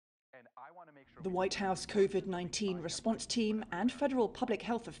The White House COVID-19 response team and federal public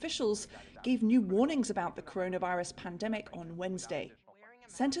health officials gave new warnings about the coronavirus pandemic on Wednesday.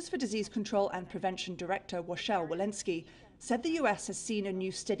 Centers for Disease Control and Prevention Director Rochelle Walensky said the US has seen a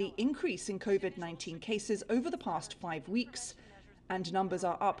new steady increase in COVID-19 cases over the past 5 weeks, and numbers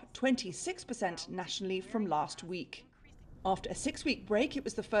are up 26% nationally from last week. After a 6-week break, it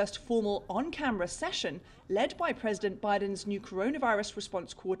was the first formal on-camera session led by President Biden's new coronavirus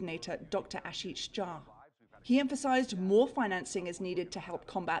response coordinator, Dr. Ashish Jha. He emphasized more financing is needed to help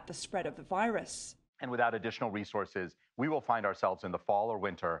combat the spread of the virus. And without additional resources, we will find ourselves in the fall or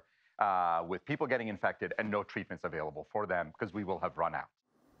winter with people getting infected and no treatments available for them because we will have run out.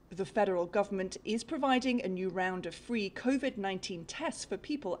 The federal government is providing a new round of free COVID-19 tests for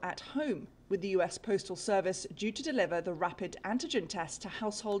people at home, with the US Postal Service due to deliver the rapid antigen tests to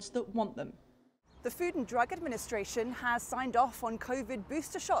households that want them. The Food and Drug Administration has signed off on COVID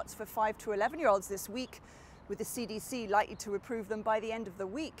booster shots for 5 to 11-year-olds this week, with the CDC likely to approve them by the end of the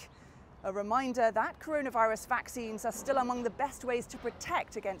week. A reminder that coronavirus vaccines are still among the best ways to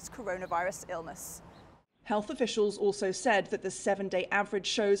protect against coronavirus illness. Health officials also said that the 7-day average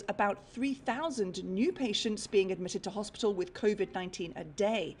shows about 3,000 new patients being admitted to hospital with COVID-19 a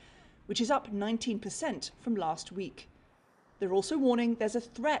day, which is up 19% from last week. They're also warning there's a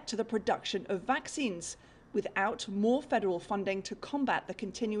threat to the production of vaccines without more federal funding to combat the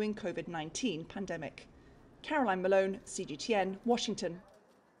continuing COVID-19 pandemic. Caroline Malone, CGTN, Washington.